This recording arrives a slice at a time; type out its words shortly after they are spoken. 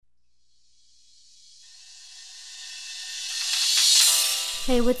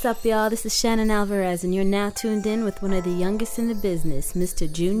Hey, what's up, y'all? This is Shannon Alvarez, and you're now tuned in with one of the youngest in the business, Mr.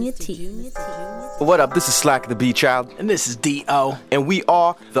 Junior T. What up? This is Slack the Beat Child. And this is D.O. And we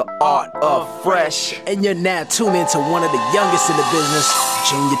are the Art of Fresh. And you're now tuned into one of the youngest in the business,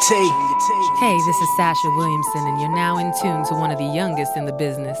 Junior T. Hey, this is Sasha Williamson, and you're now in tune to one of the youngest in the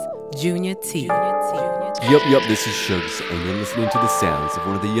business, Junior T. Yup, this is Shugs, and you're listening to the sounds of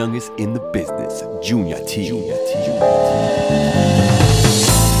one of the youngest in the business, Junior T.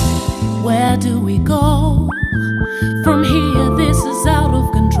 Where do we go? From here, this is out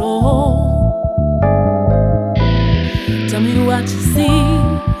of control. Tell me what you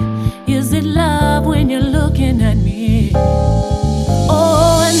see. Is it love when you're looking at me?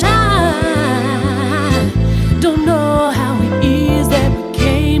 Oh, and I don't know how it is that we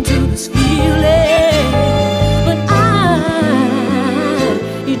came to this feeling, but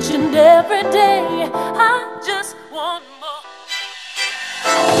each and every day, I just want more.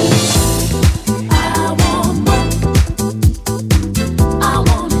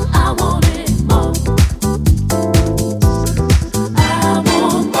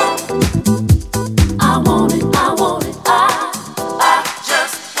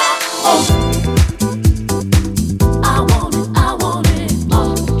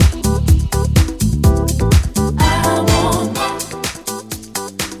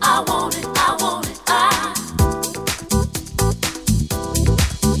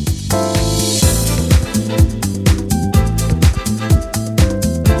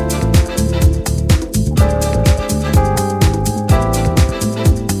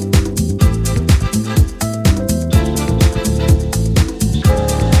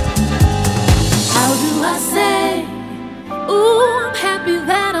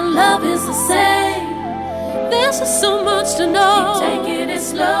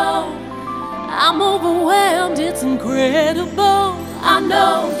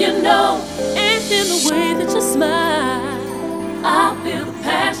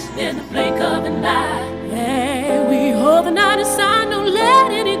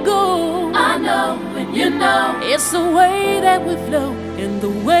 It's the way that we flow and the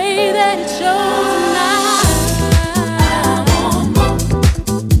way that it shows now.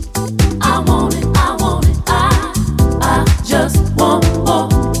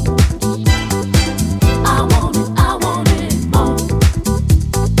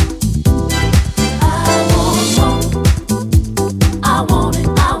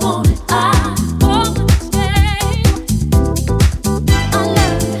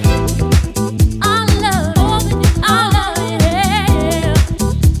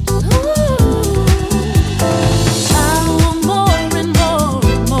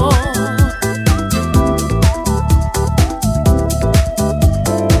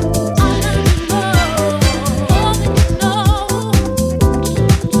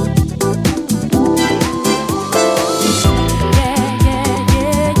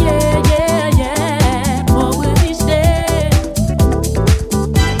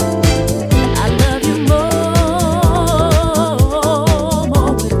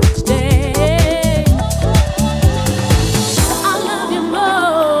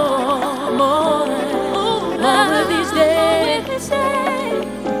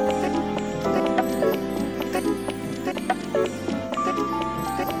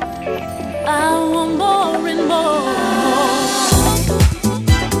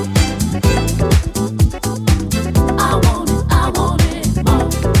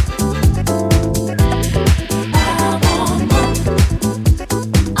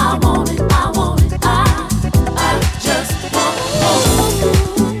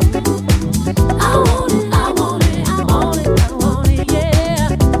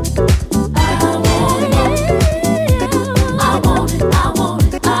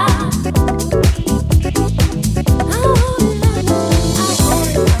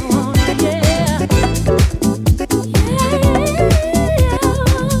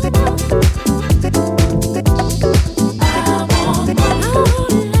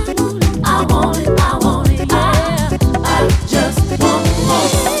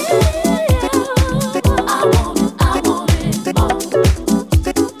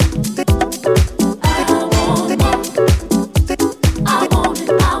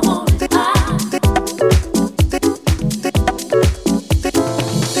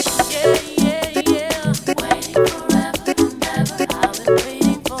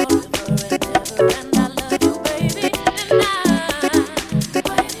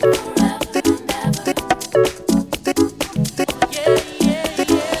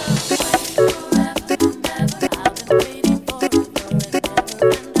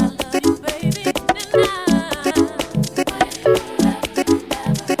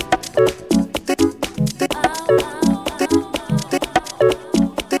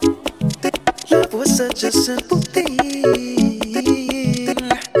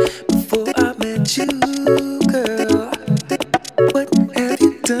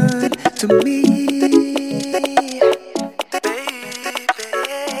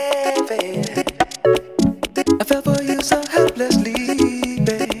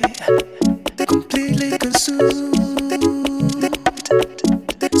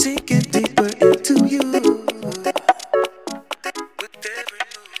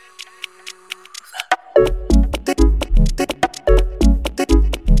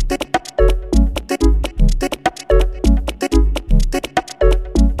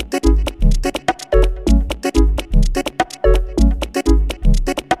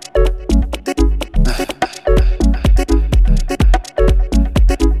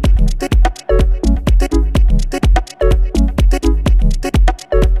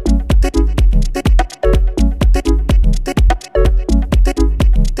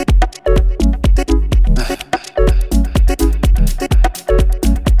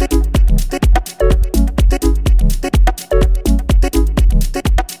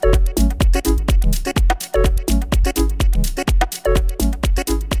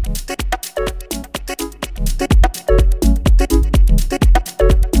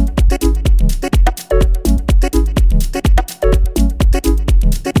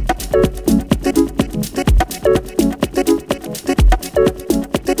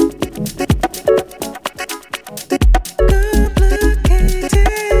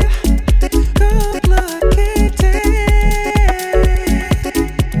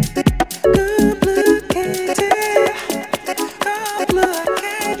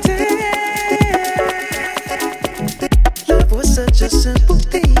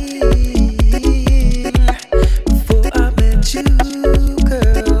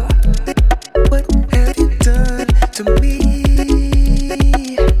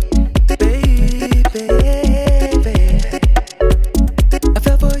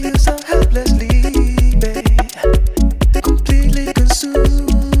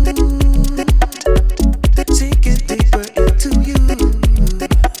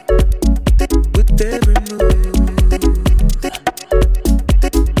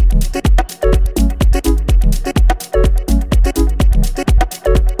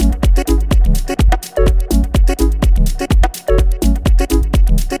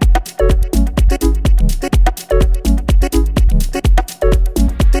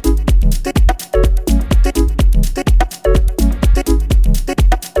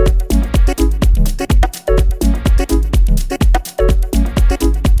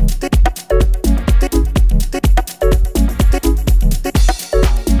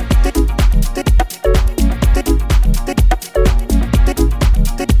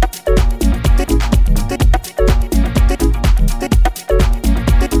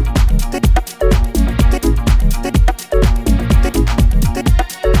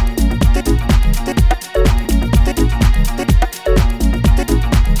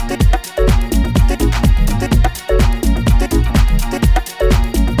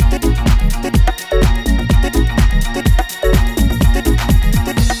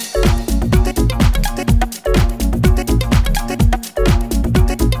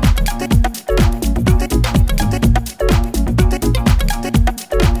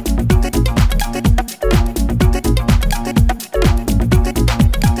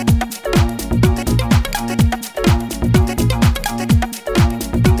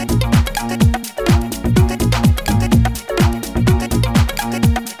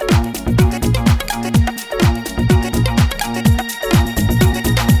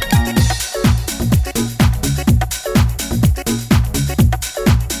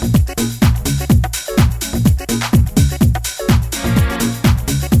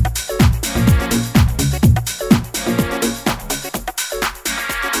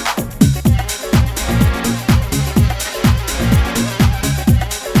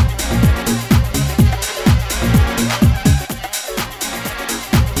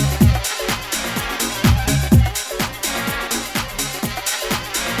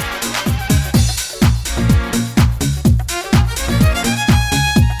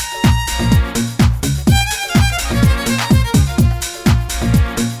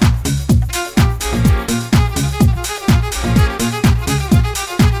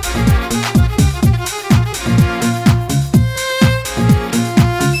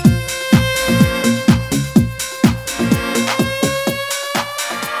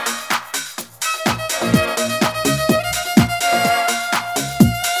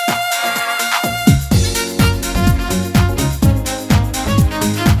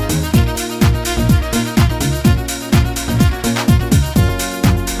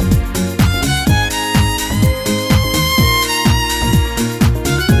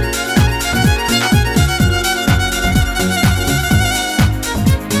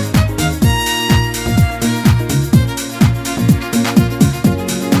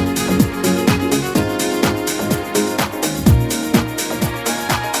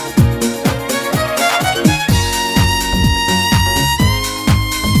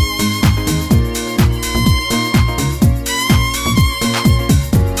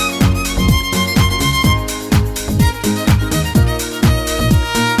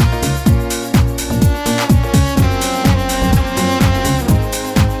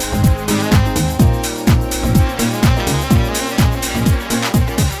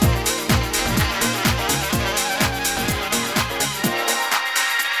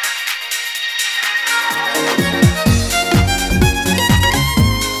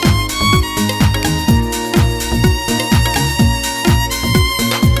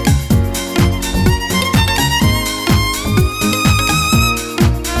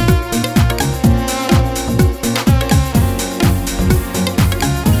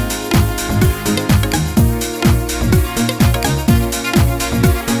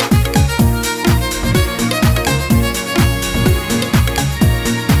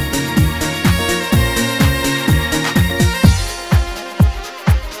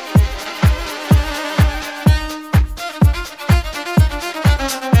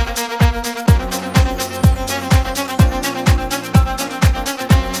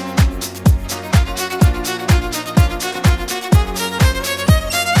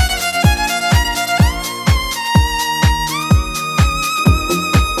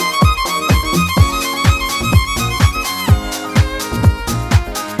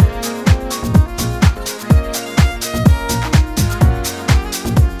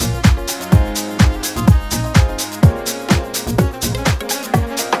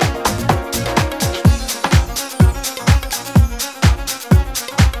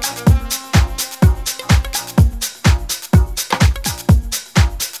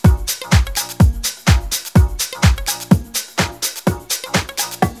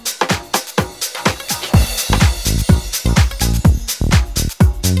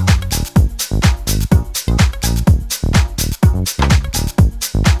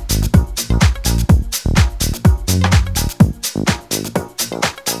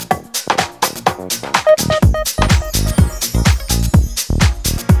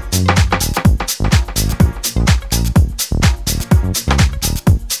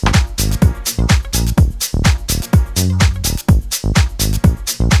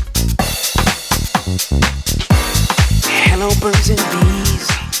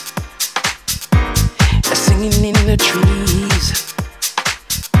 Singing in the trees,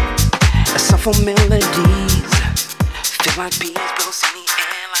 soulful melodies, feel like bees blows in the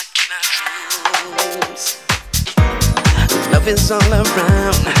air like in our dreams. Love is all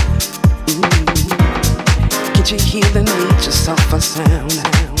around. Can't you hear the nature's soft sound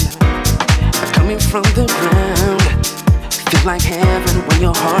coming from the ground? Feel like heaven when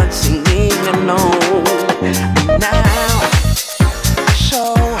your heart's singing alone. Now I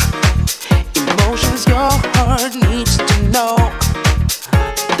show emotions your heart needs to know.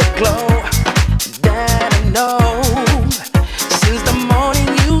 The glow that I know since the morning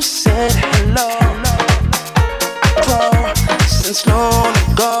you said hello. I grow since long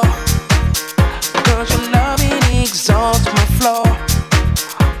ago, 'cause your loving exalts my flow.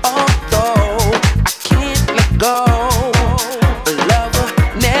 Although I can't let go, a lover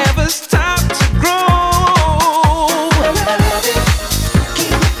never stops to grow. Love it,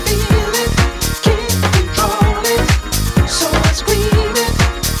 can't feel it, can't control it, so I scream it,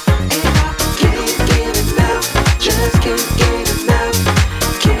 and I can't get enough, just can't get enough,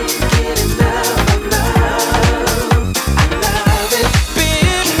 can't get enough of love. I love it,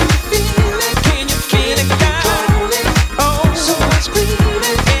 can't feel it, can you feel it, control it, oh, so I scream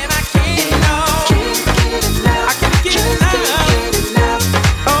it, and I can't get enough, I can't get enough,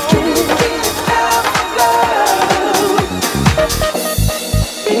 oh, can't get enough of love.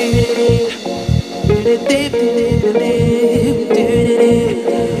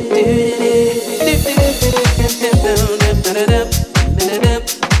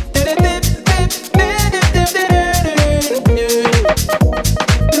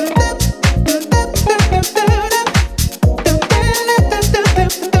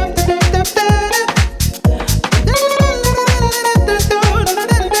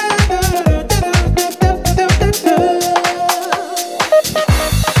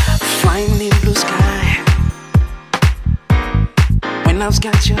 Flying in blue sky, when love's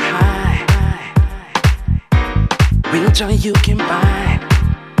got you high, real joy you can buy.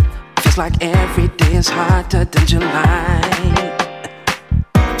 Feels like every day is harder than July.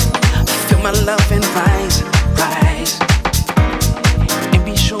 Feel my love and rise, rise, and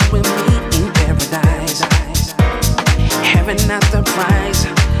be sure we'll meet in paradise. Heaven not the prize,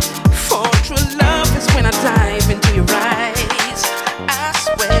 for true love is when I dive into your eyes. I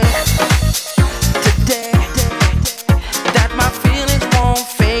swear today that my feelings won't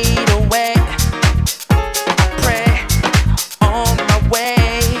fade away. I pray on my way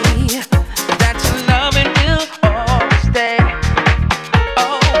that your loving will always stay.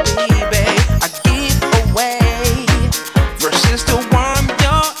 Oh baby, I give away verses to warm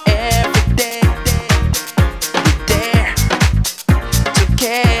your everyday. You dare to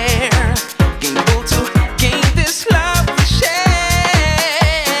care, able to gain this love.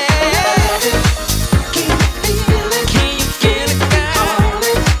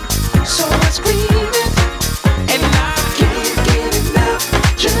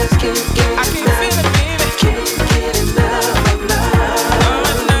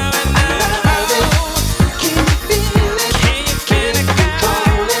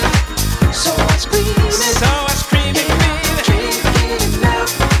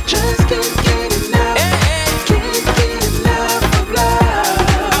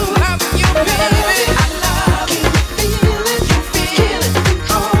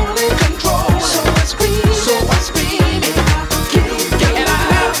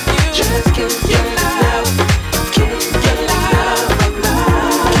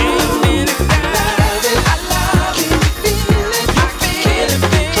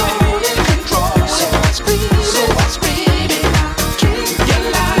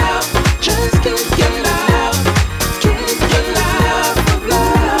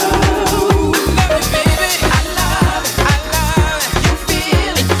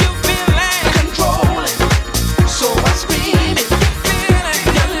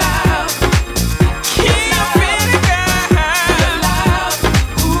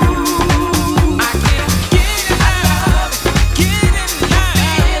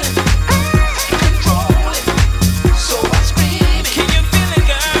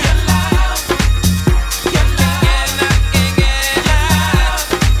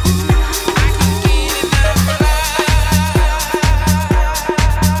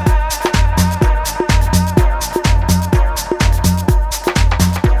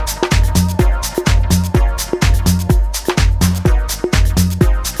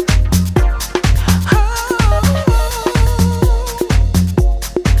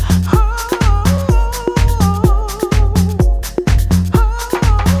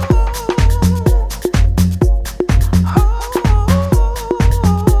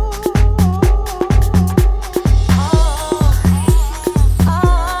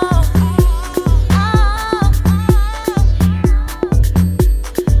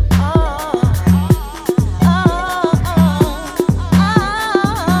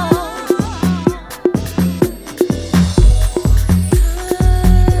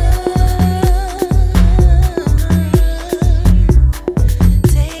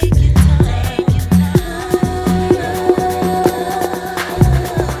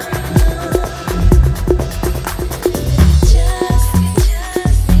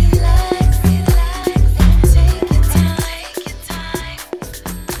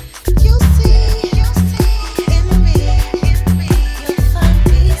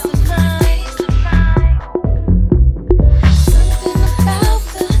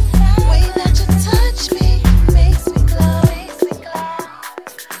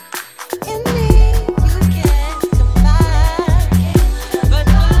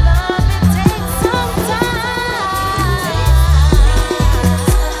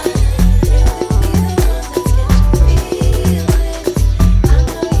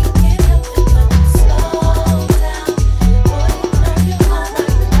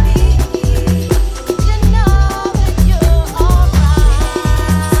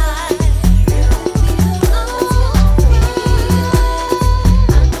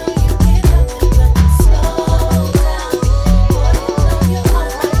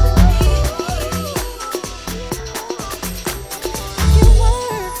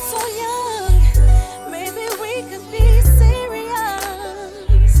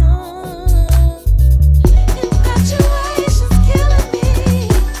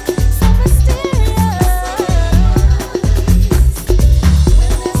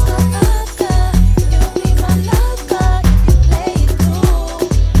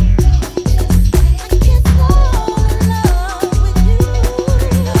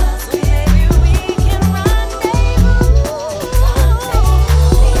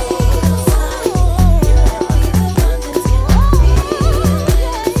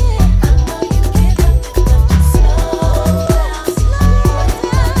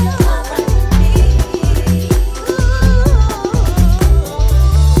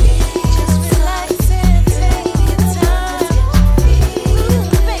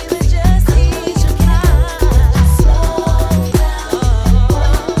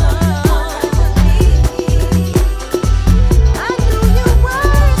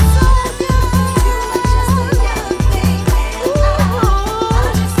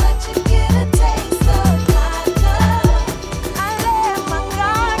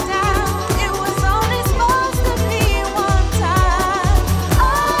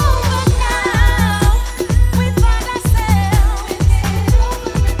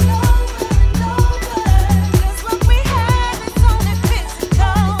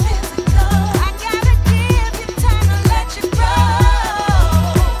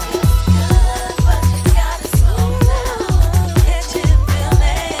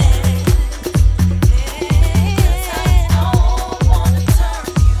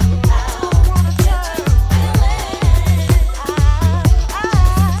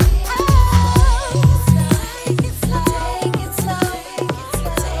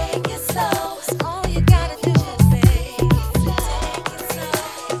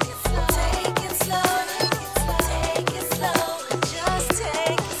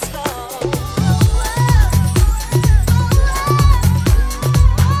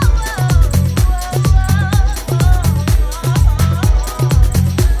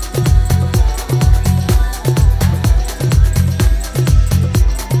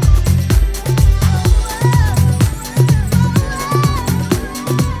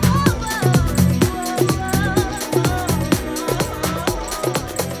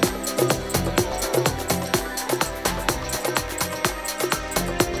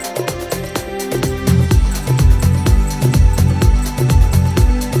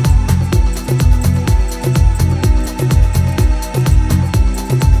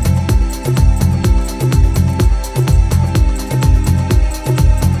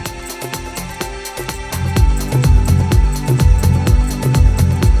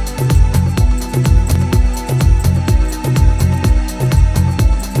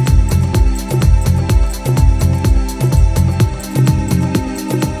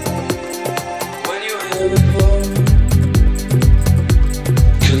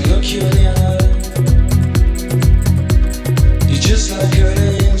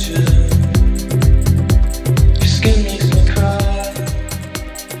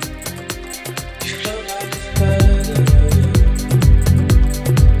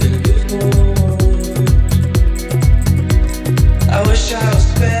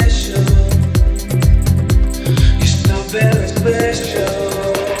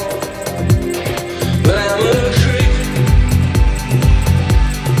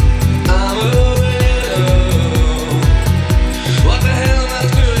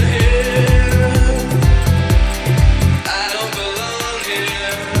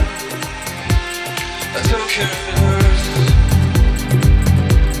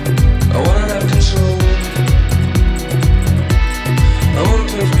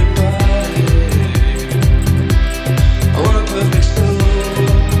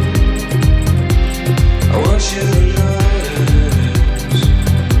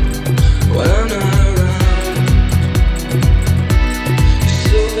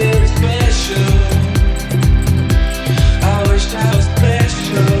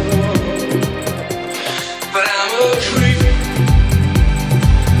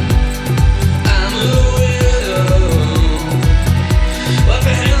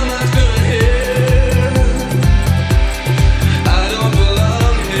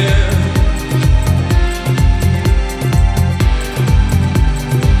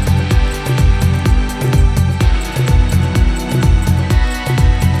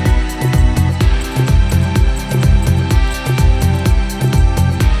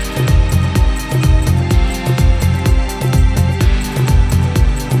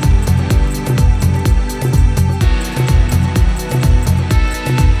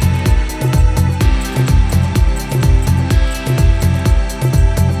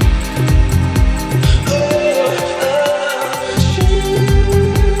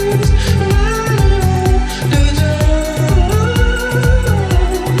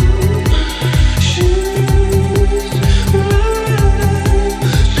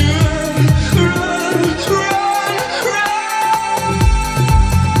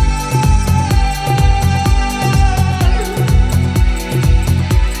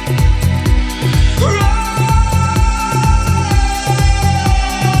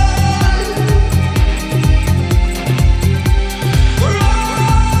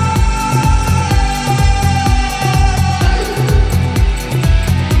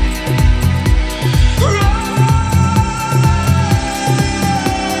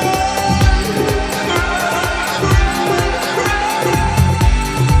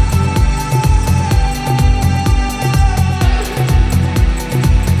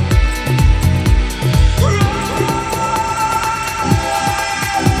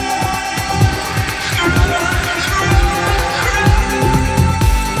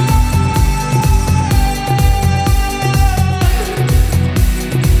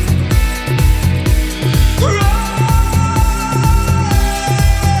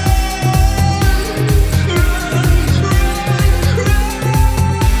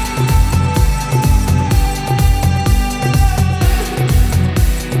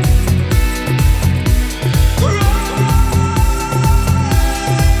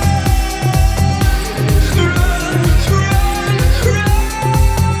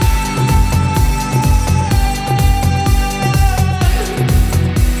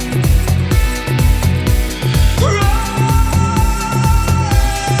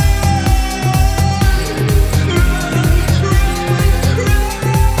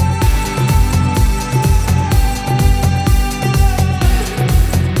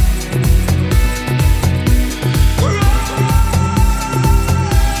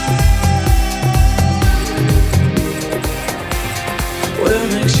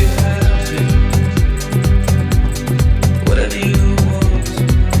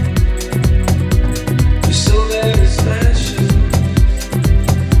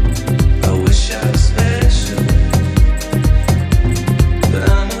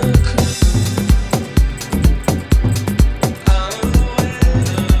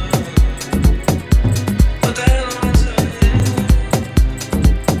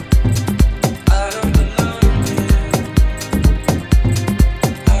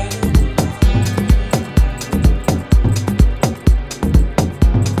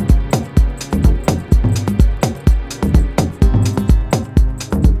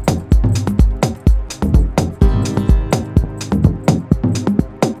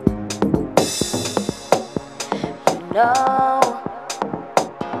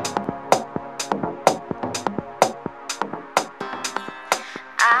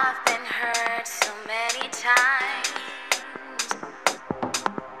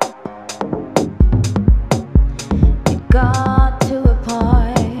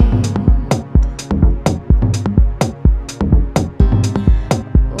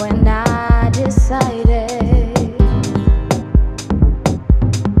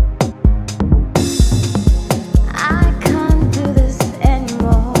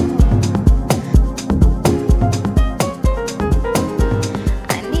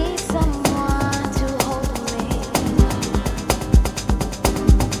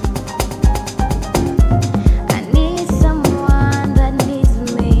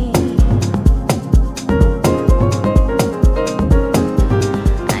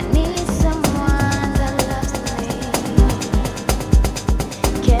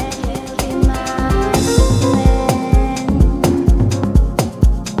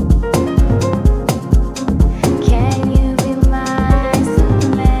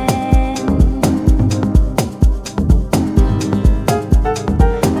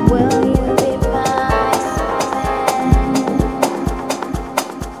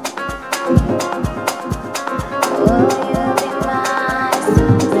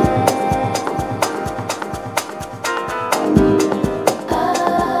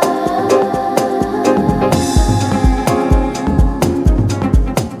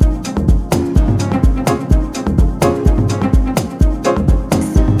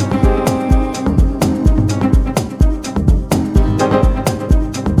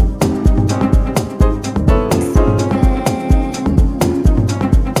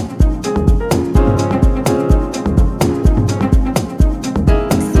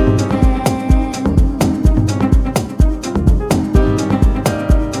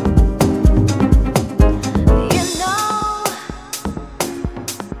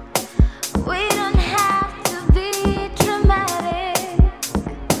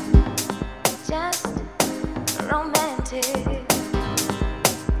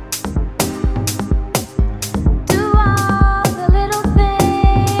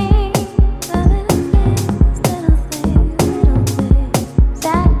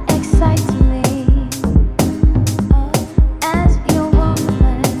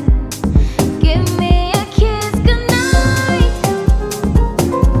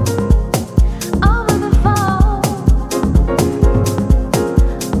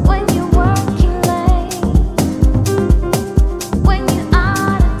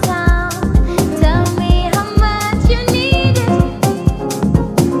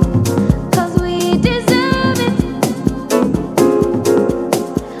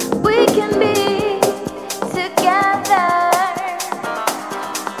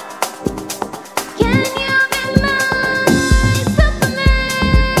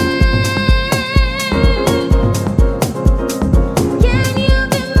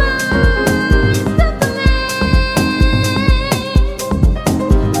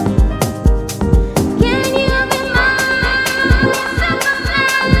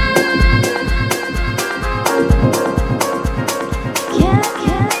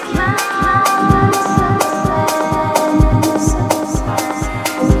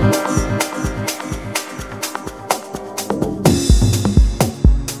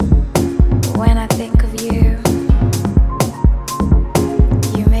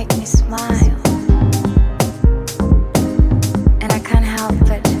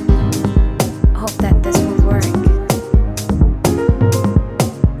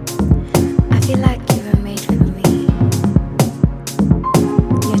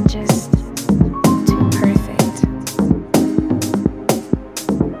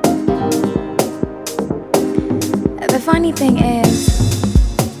 thing is,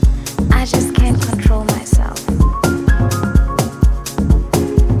 I just can't control myself.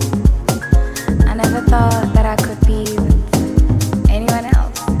 I never thought that I could be with anyone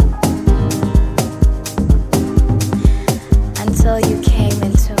else until you came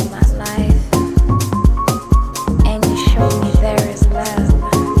into my life and you showed me there is love.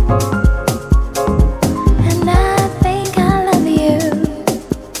 And I think I love you.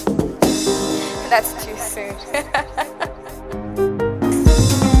 That's too soon.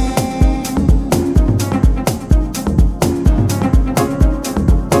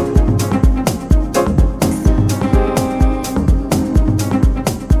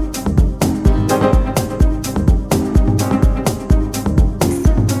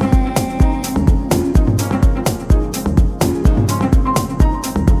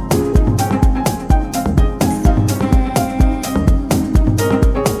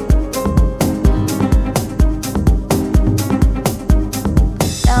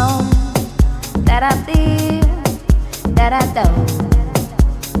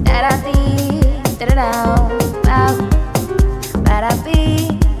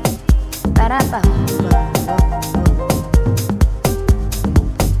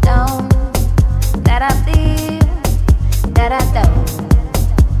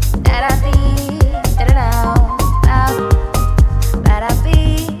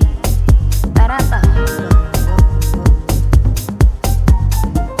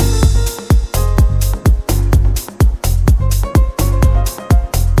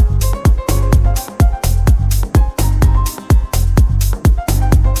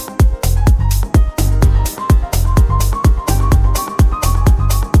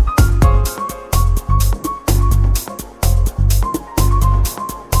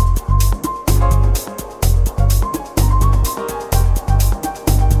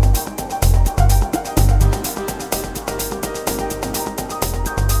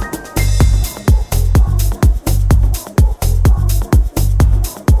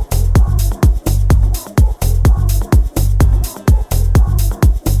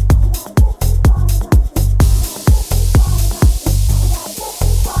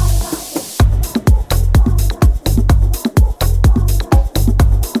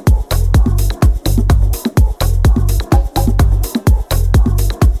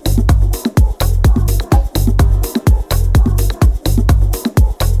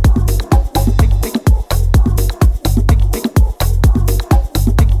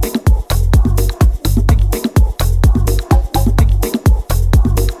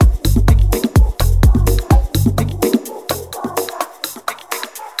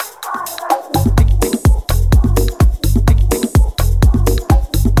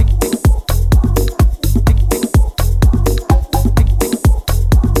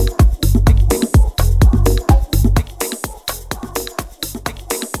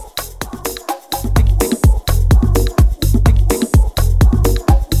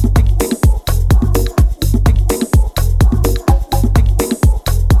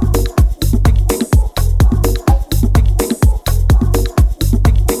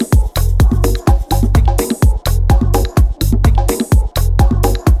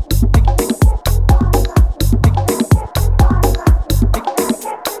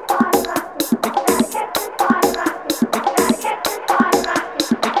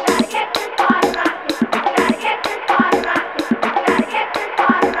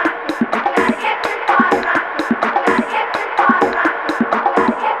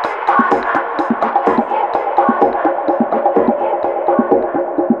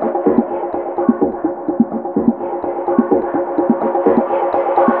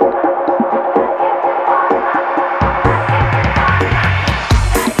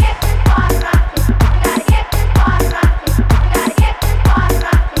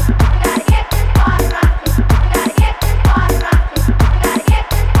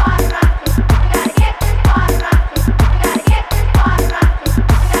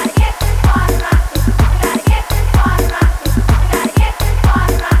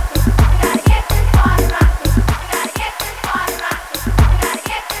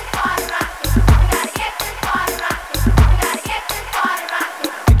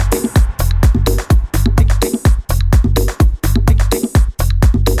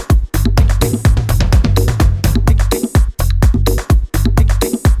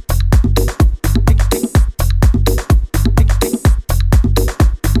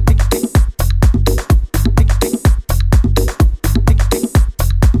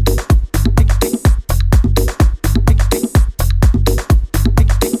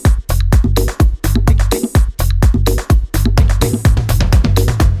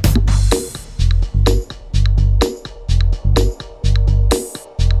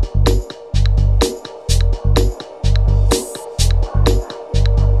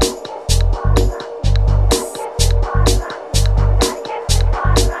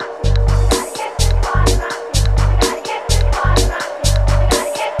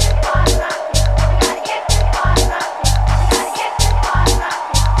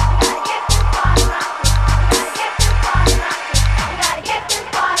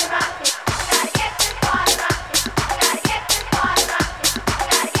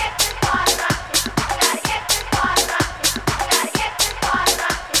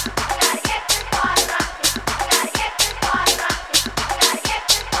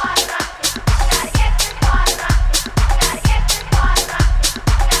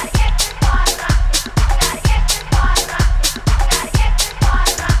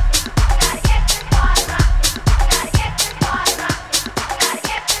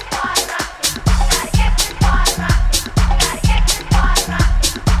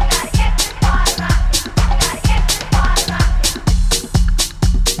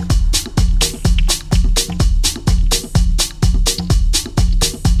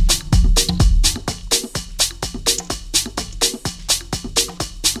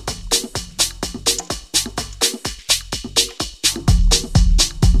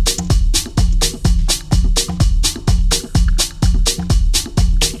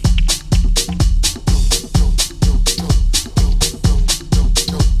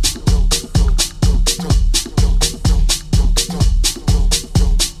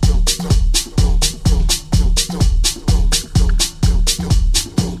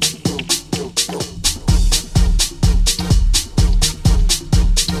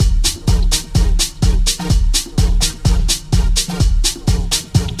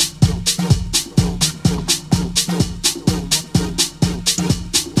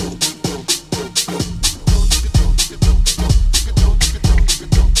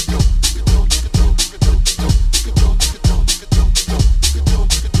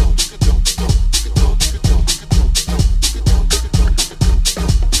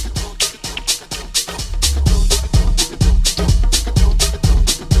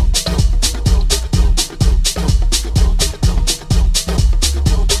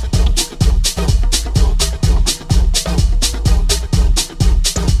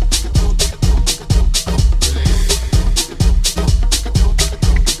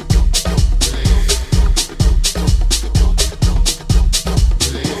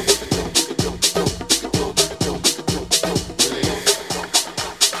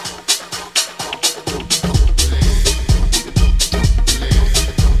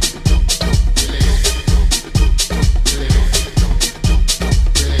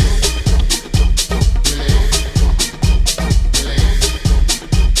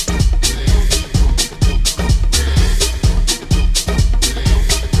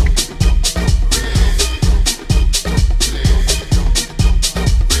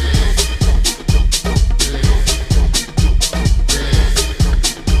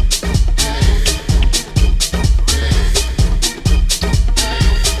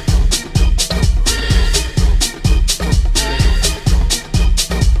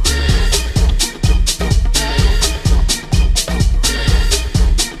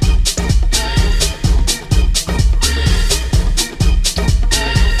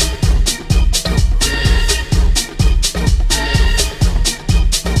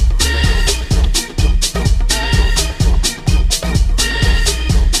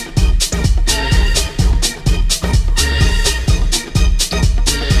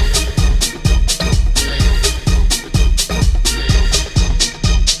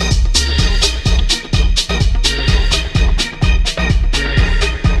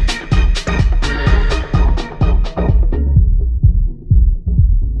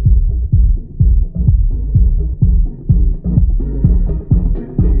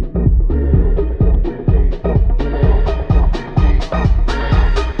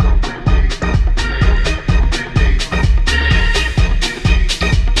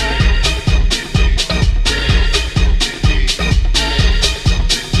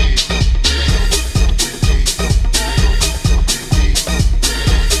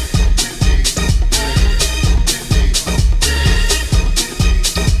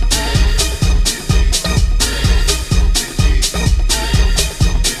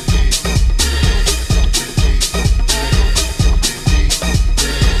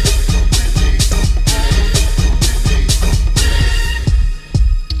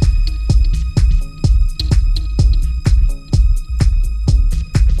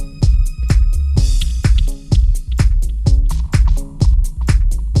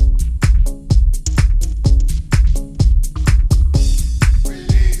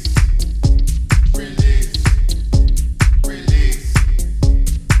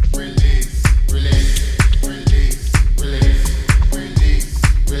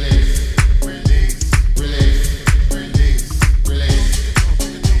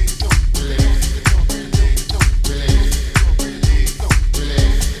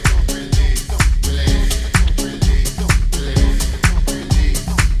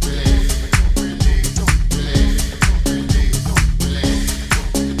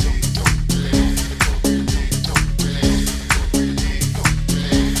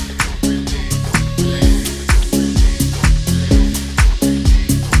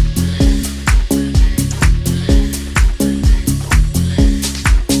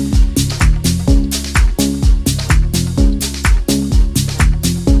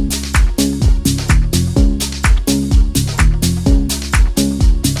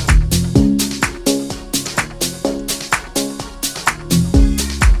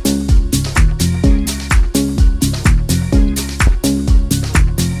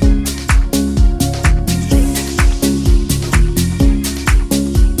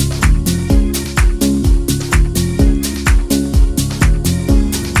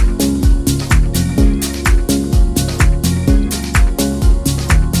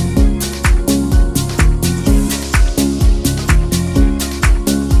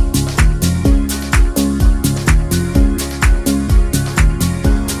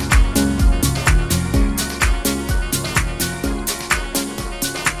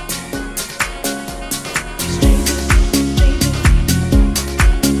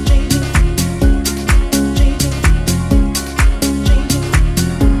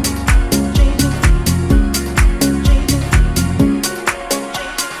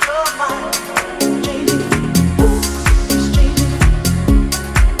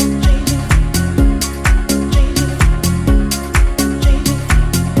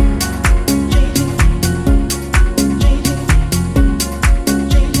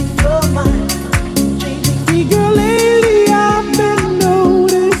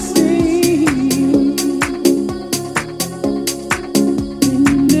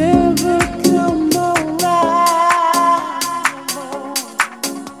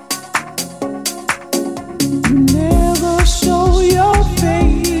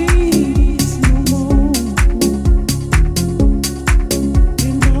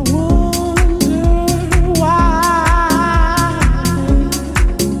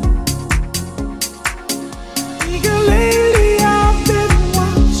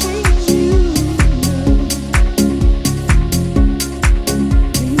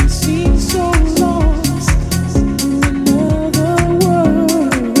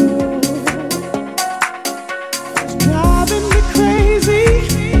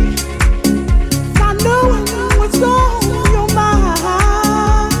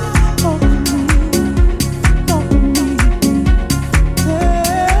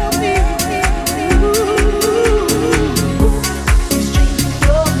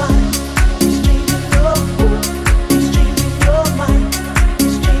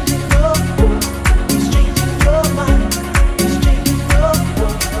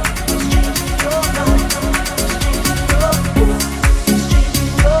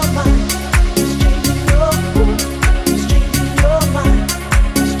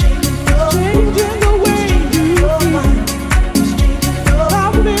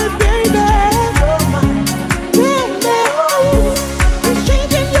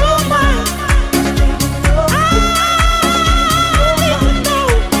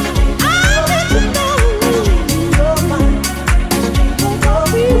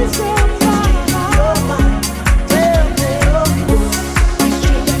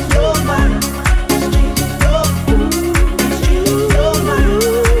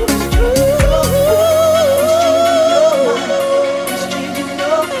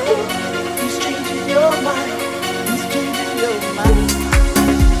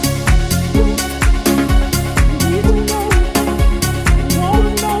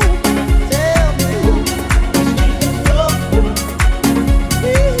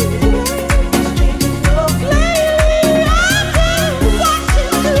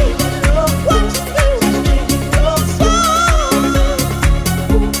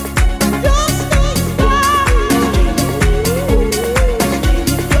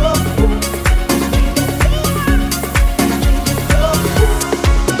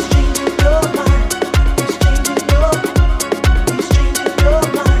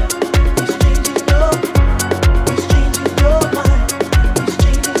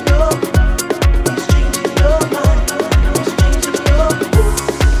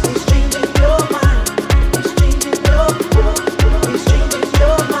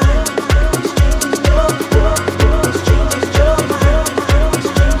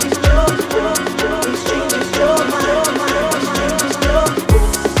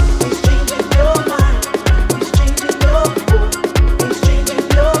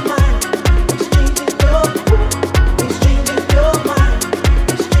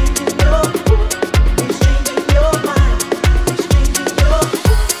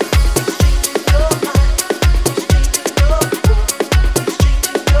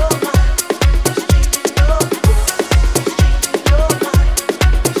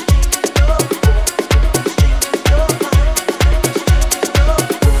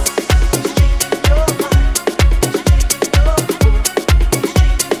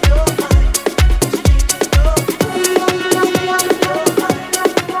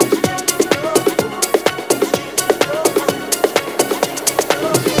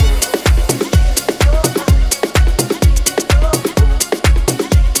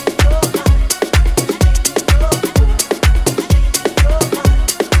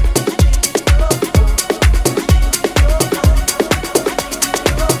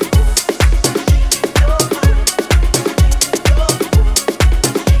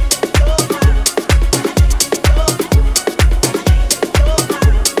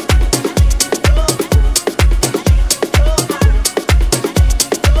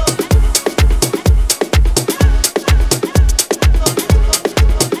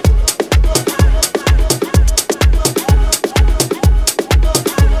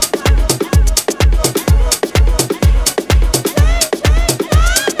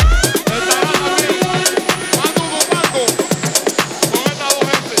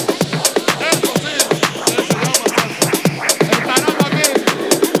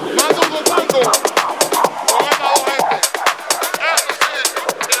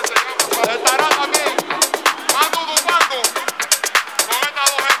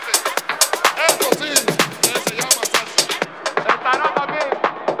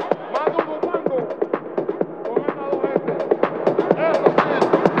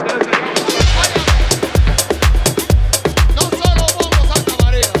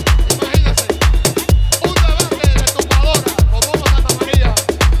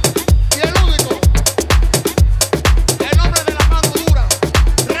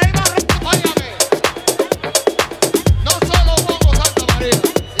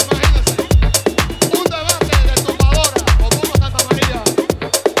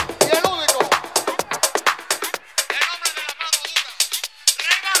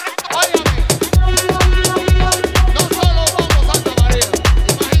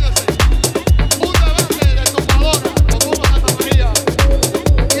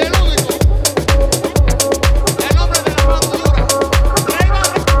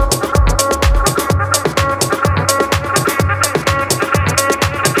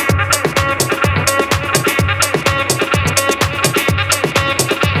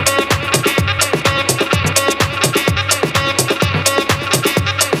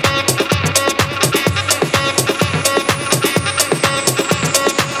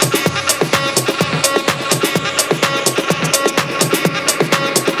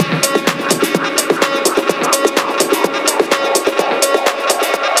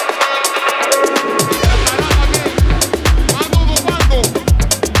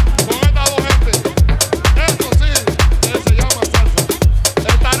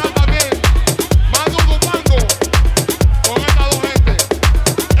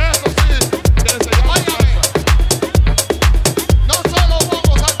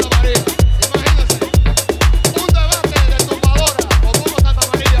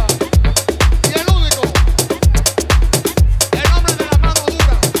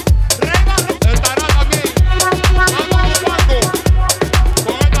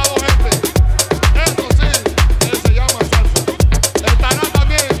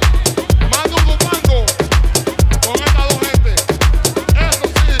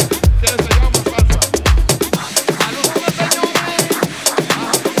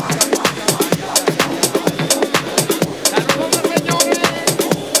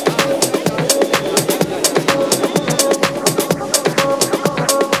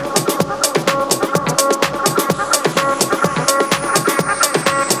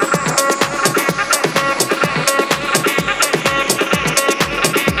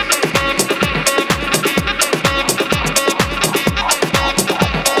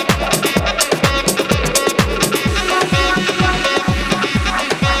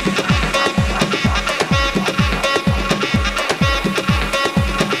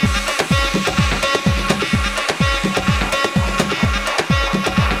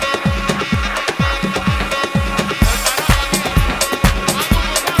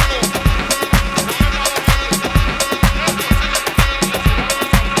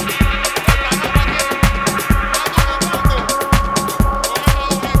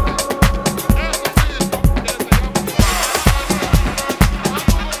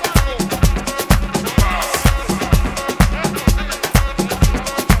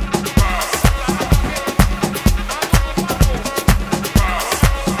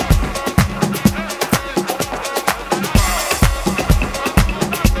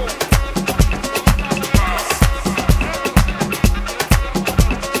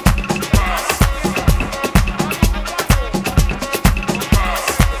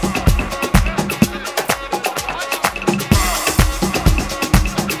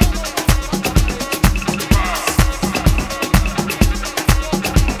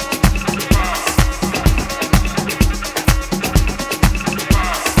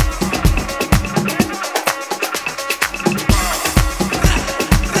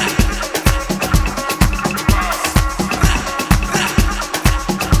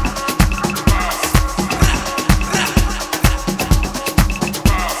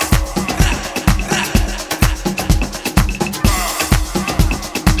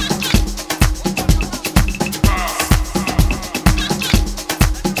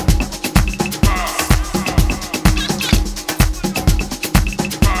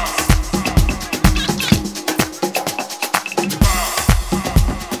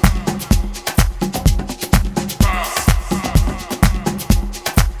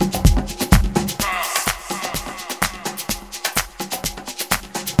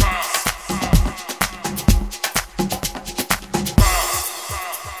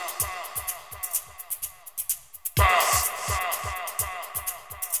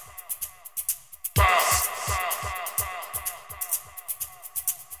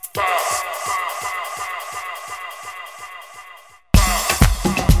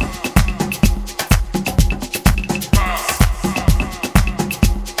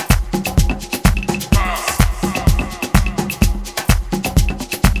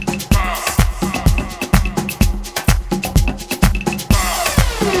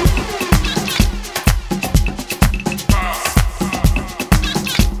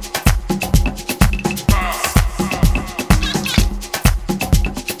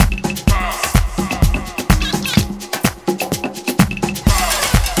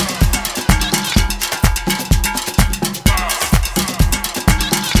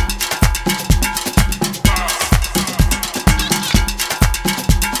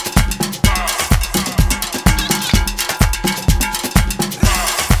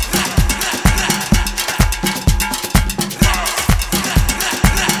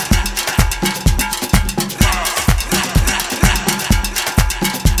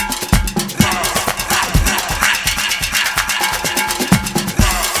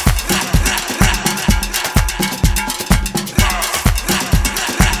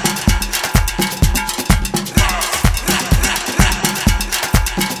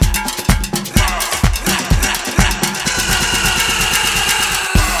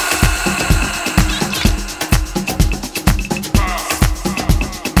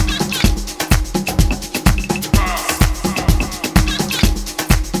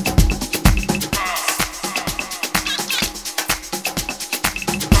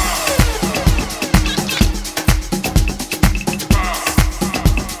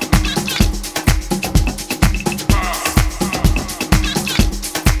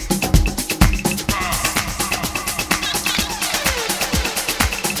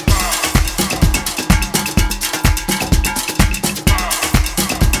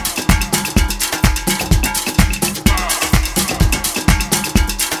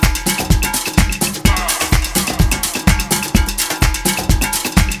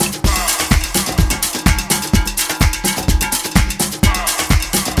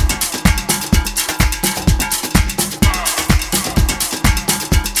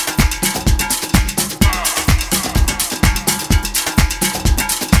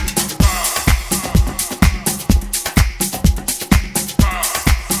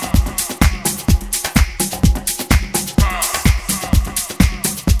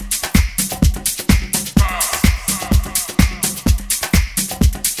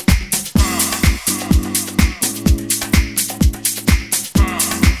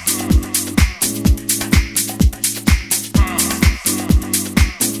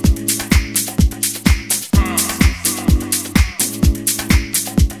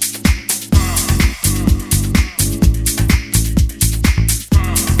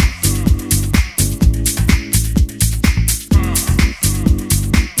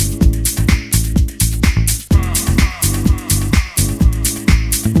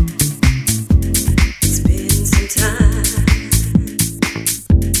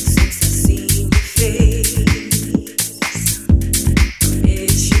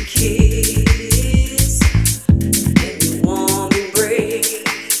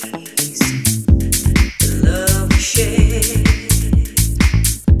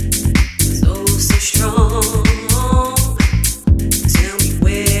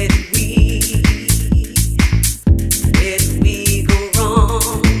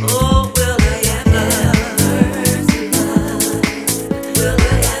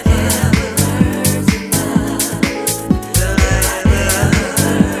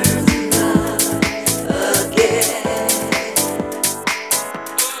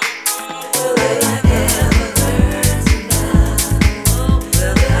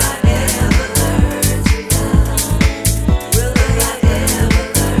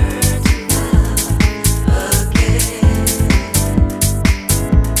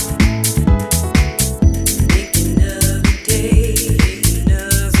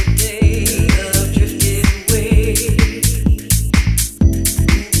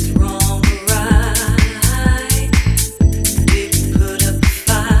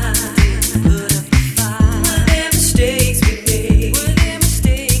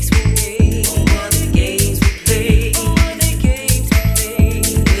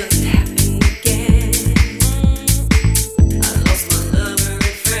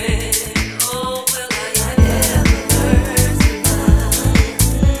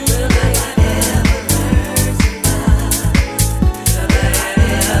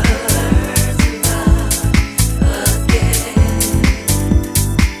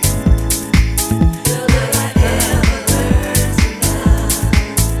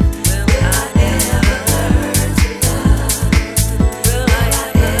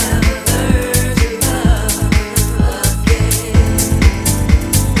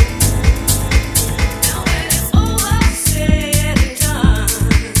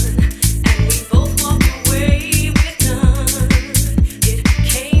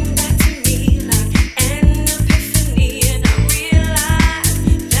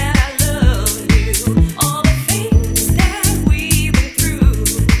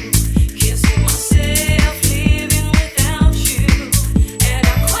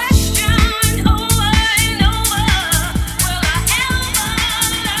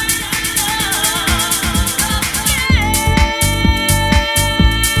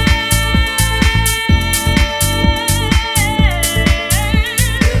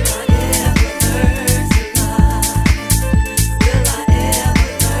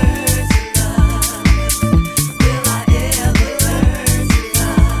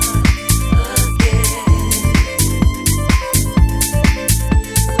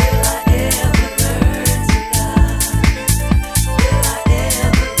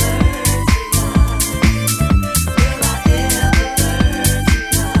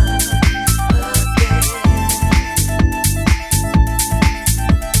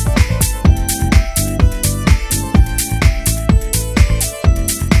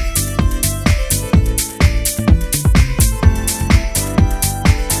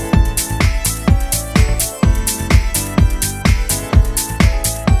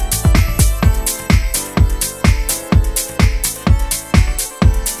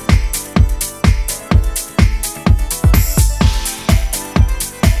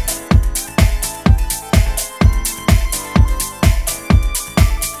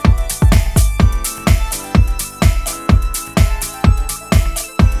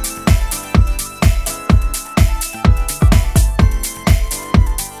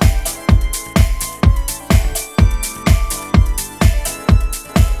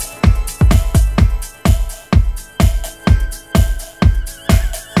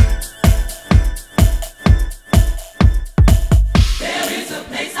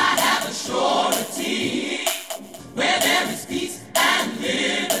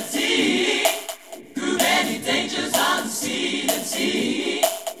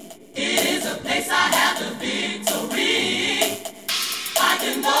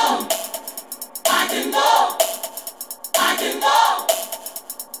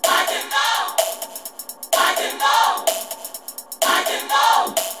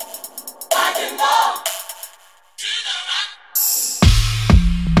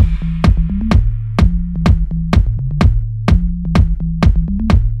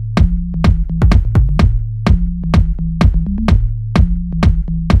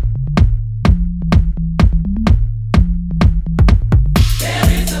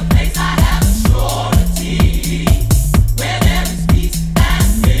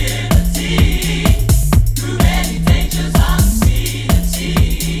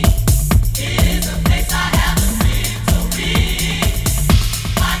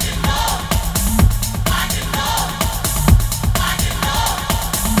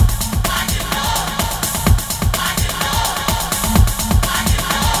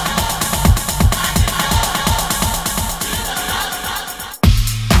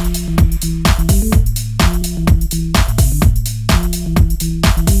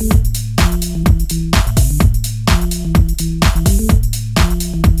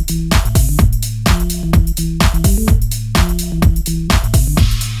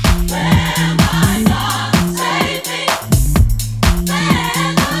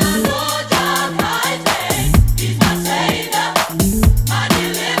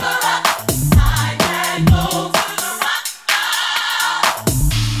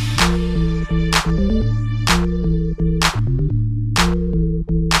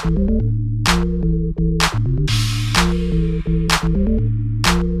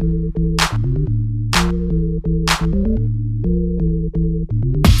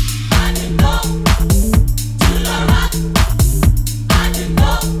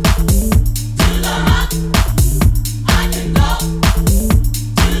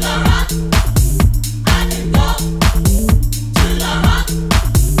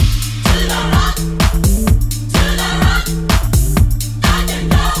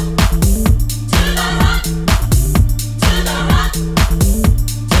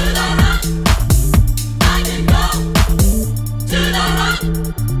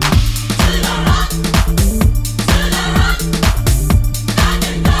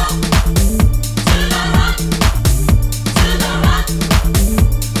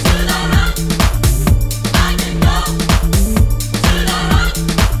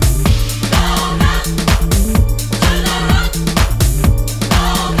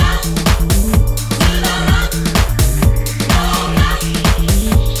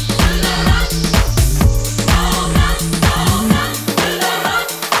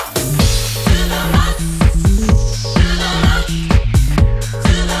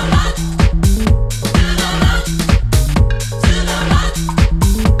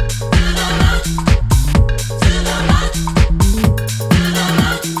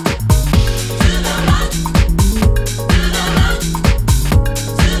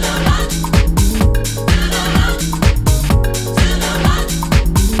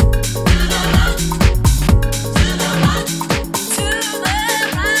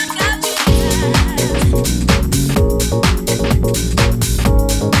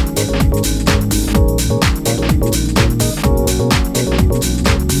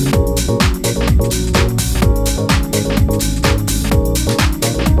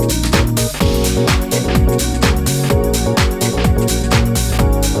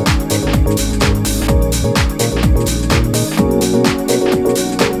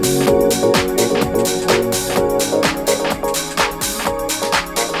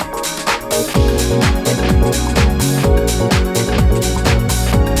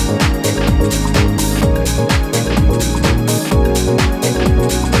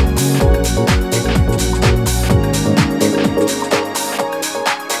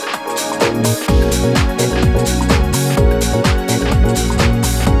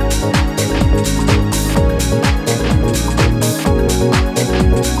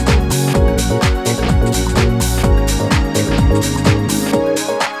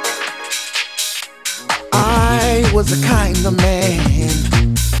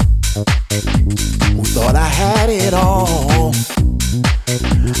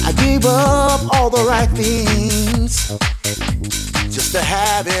 the right things just to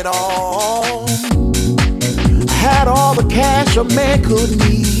have it all. I had all the cash a man could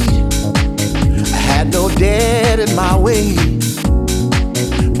need. I had no debt in my way,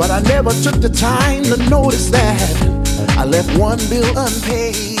 but I never took the time to notice that I left one bill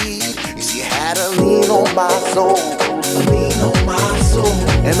unpaid. You see, I had a lien on my soul, a lien on my soul,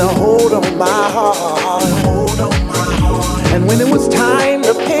 and a hold on my heart, a hold on my heart. And when it was time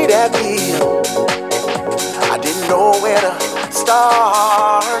to pay that bill, I didn't know where to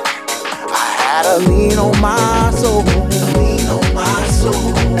start. I had a lien on my soul, a lien on my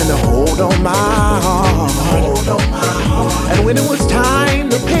soul, and a hold on my heart, hold on my heart. And when it was time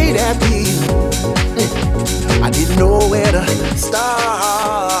to pay that bill, I didn't know where to start.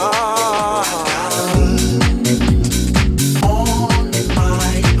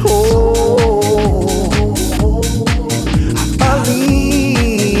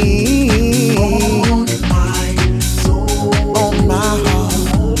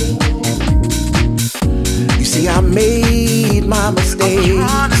 Made my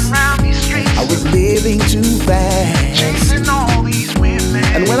mistakes. I was living too fast, chasing all these women.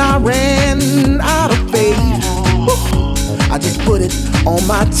 And when I ran out of faith, I just put it on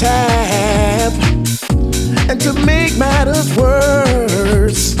my tab. And to make matters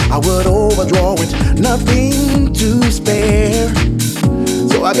worse, I would overdraw with nothing to spare.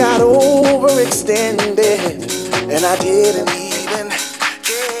 So I got overextended, and I didn't even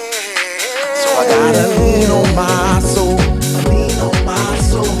care. So I got a lien on my soul, a lien on my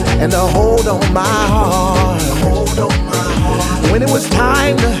soul, and a hold on my heart, a hold on my heart. When it was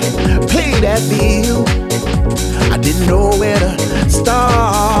time to pay that bill, I didn't know where to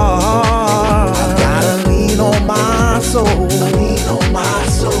start. I got a lien on my soul, a lien on my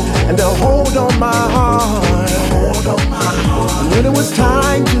soul, and a hold on my heart, a hold on my heart. When it was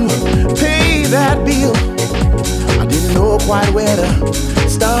time to pay that bill, I didn't know quite where to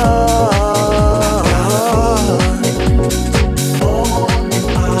start.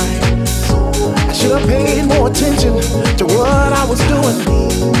 I should have paid more attention to what I was doing.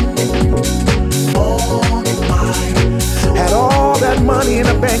 Had all that money in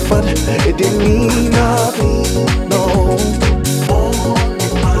the bank, but it didn't mean nothing. No.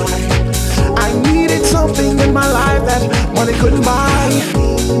 I needed something in my life that money couldn't buy.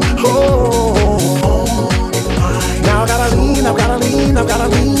 Oh. Now I got a lien, I've got a lien, I've got a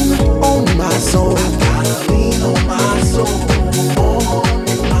lien on my soul. I've got a lien on my soul. Oh,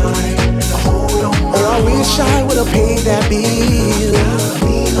 I wish I would have paid that bill.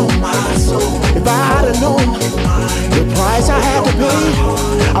 If I'd have known the price I had to pay,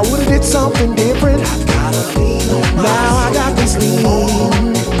 I would have did something different. Now I got this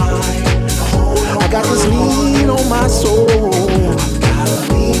lien. I got this lien on my soul.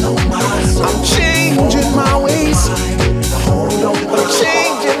 I'm changing my ways. I'm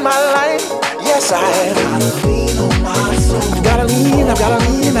changing my life. Yes, I am. I've got a lien, I've got a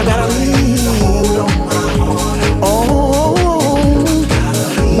lien, I've got a lien. Oh,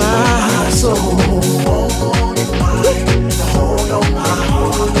 my soul. Hold on my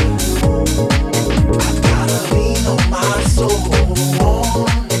heart. I've got a lien on my soul.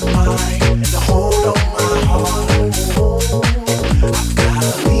 Hold on my heart. I've got a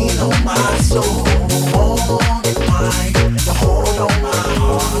lien on my soul. Hold on my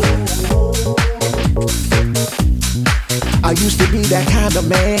heart. I used to be that kind of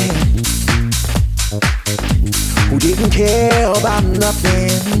man who didn't care about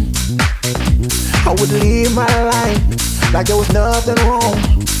nothing. I would live my life like there was nothing wrong,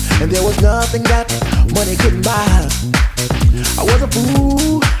 and there was nothing that money couldn't buy. I was a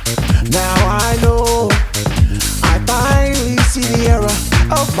fool, now I know. I finally see the error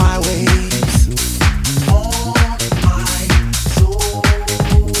of my ways.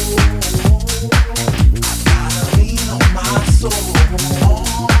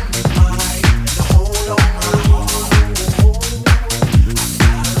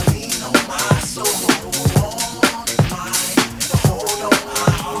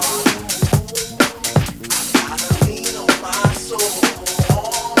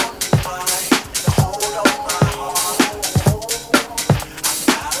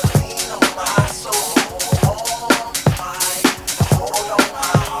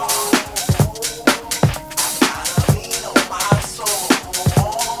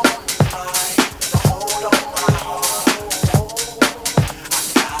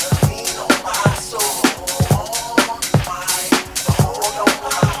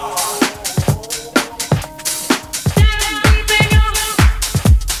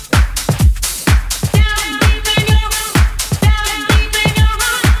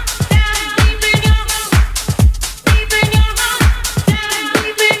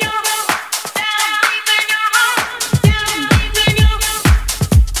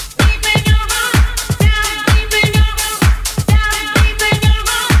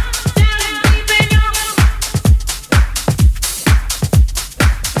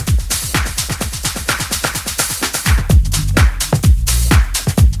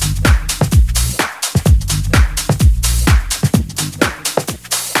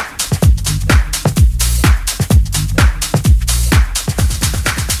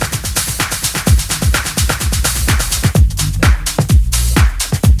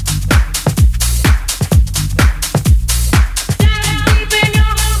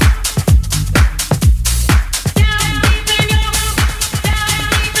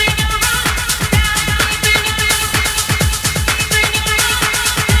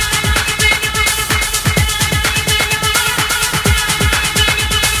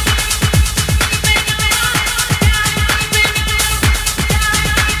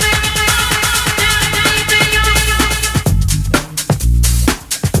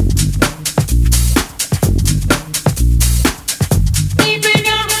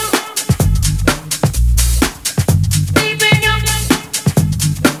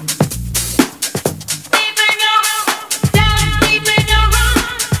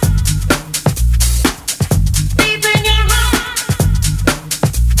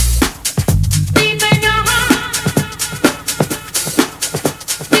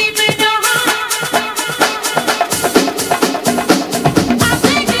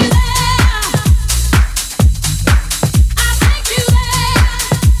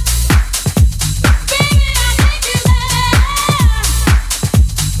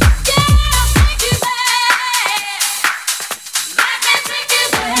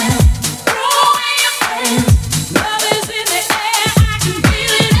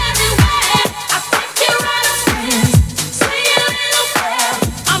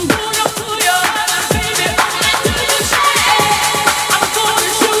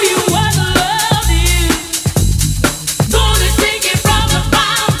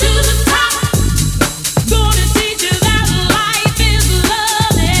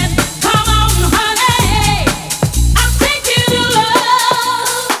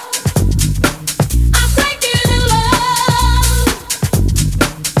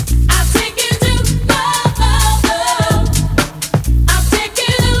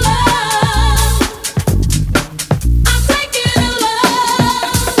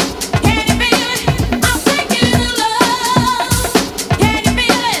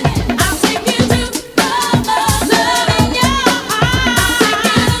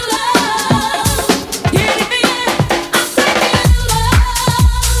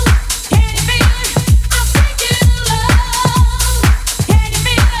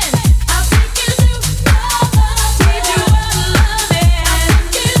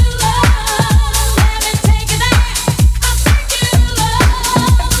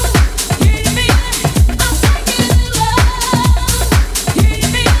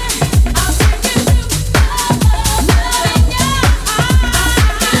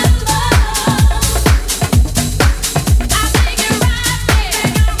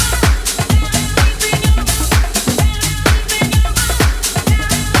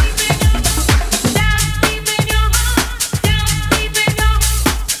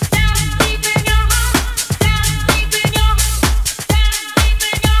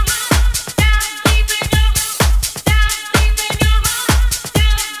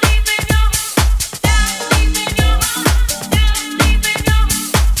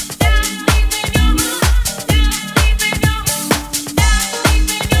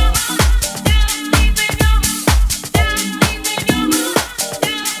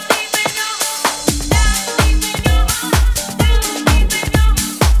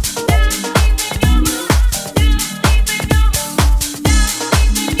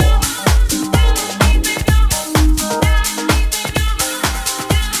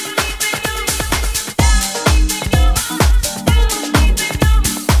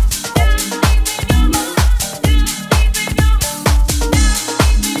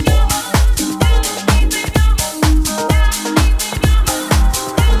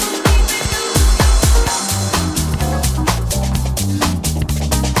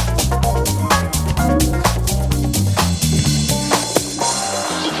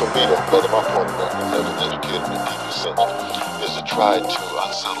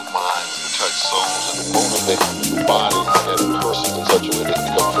 unsettled minds, to touch souls, and to motivate bodies and persons in such a way that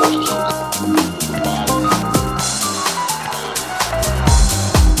they become forces for good.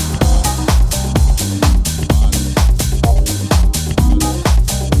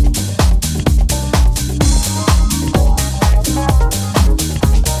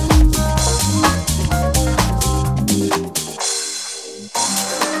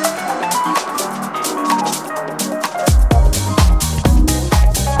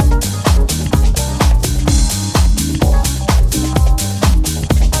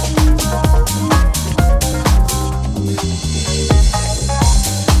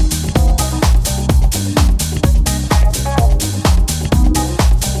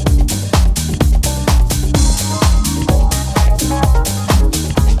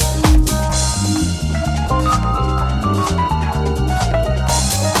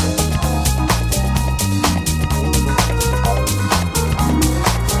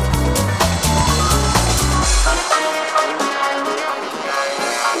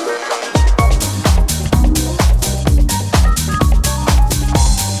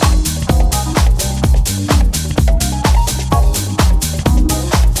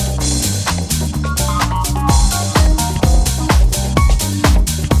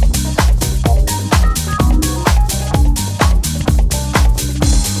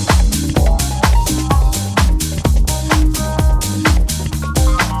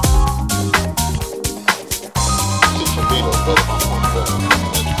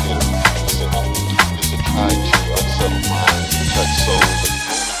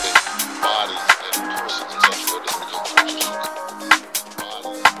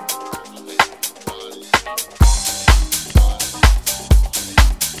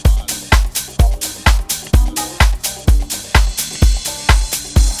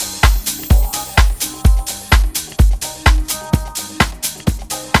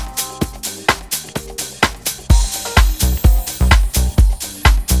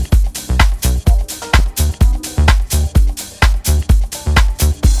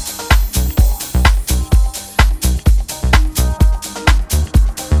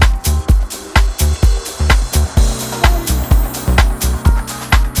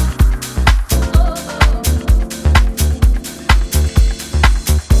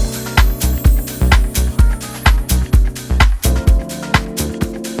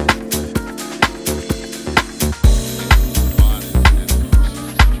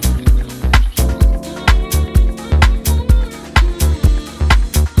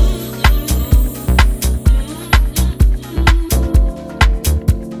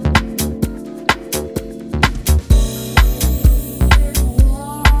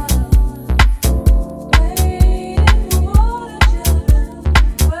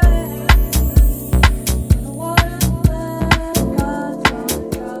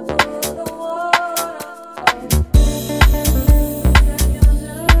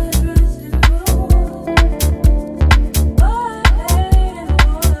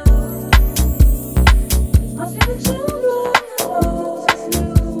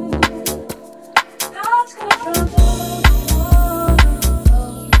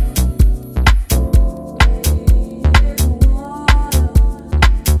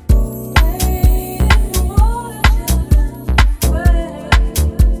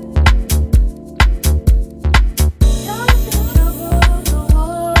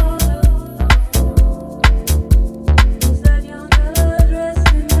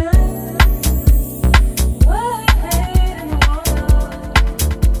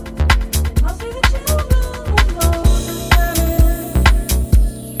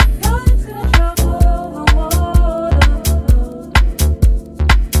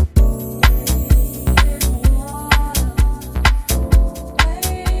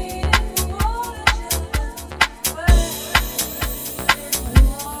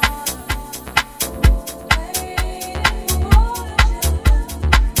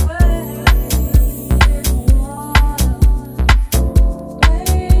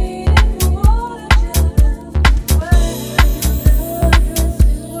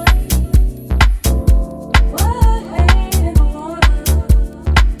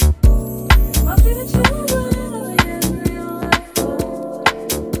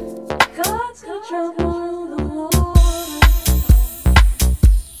 trouble.